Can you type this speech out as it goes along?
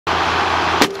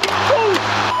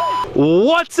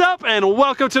What's up and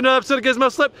welcome to another episode of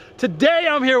GizmoSlip. Today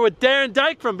I'm here with Darren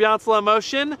Dyke from Beyond Slow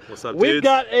Motion. What's up, We've dudes?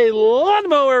 got a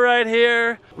lawnmower right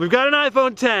here. We've got an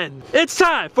iPhone 10. It's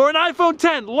time for an iPhone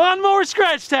 10 lawnmower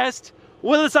scratch test.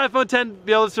 Will this iPhone 10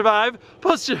 be able to survive?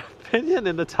 Post your opinion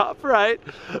in the top right.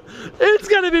 It's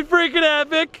gonna be freaking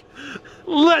epic.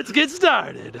 Let's get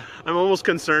started. I'm almost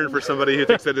concerned for somebody who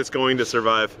thinks that it's going to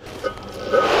survive.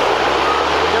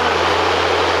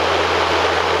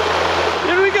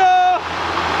 Here we go.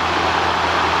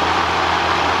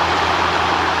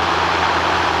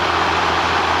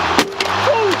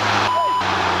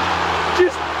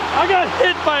 I got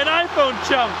hit by an iPhone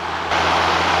chunk.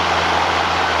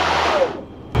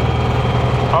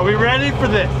 Are we ready for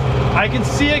this? I can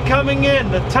see it coming in,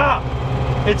 the top.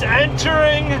 It's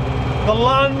entering the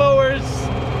lawnmower's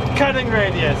cutting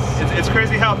radius. It's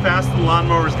crazy how fast the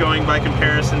lawnmower is going by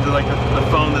comparison to like the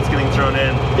phone that's getting thrown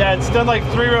in. Yeah, it's done like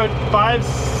 6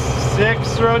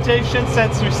 rotations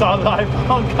since we saw the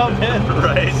iPhone come in.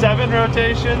 Right. 7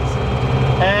 rotations.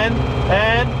 And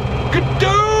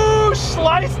kadoosh!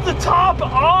 Slice the top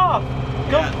off!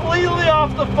 Completely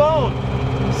off the phone.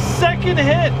 Second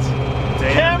hit.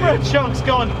 Damn, Camera dude. chunks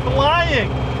going flying.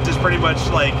 Just pretty much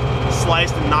like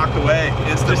sliced and knocked away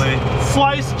instantly. Just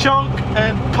slice, chunk,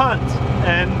 and punt.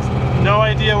 And no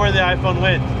idea where the iPhone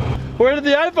went. Where did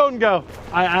the iPhone go?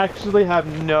 I actually have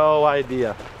no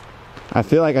idea. I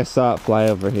feel like I saw it fly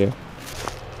over here.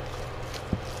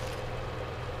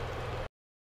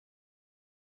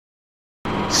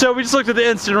 So we just looked at the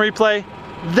instant replay.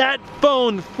 That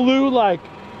phone flew like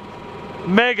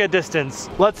mega distance.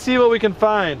 Let's see what we can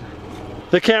find.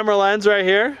 The camera lens right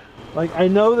here. Like, I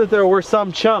know that there were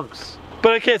some chunks,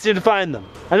 but I can't seem to find them.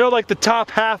 I know like the top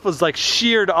half was like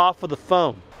sheared off of the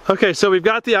phone. Okay, so we've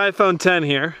got the iPhone 10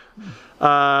 here.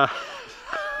 That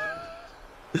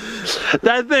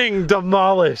thing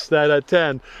demolished that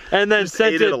 10, and then Just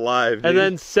sent ate it alive, dude. and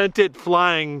then sent it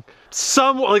flying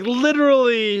like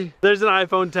literally. There's an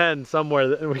iPhone 10 somewhere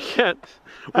that we can't.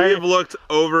 We have looked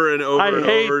over and over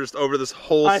over just over this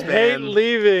whole I span. hate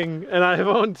leaving an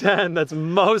iPhone 10 that's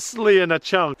mostly in a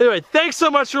chunk. Anyway, thanks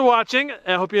so much for watching.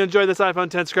 I hope you enjoyed this iPhone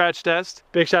 10 scratch test.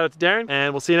 Big shout out to Darren,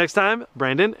 and we'll see you next time.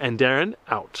 Brandon and Darren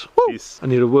out. Woo. Peace. I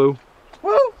need a woo.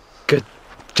 Woo! Good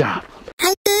job.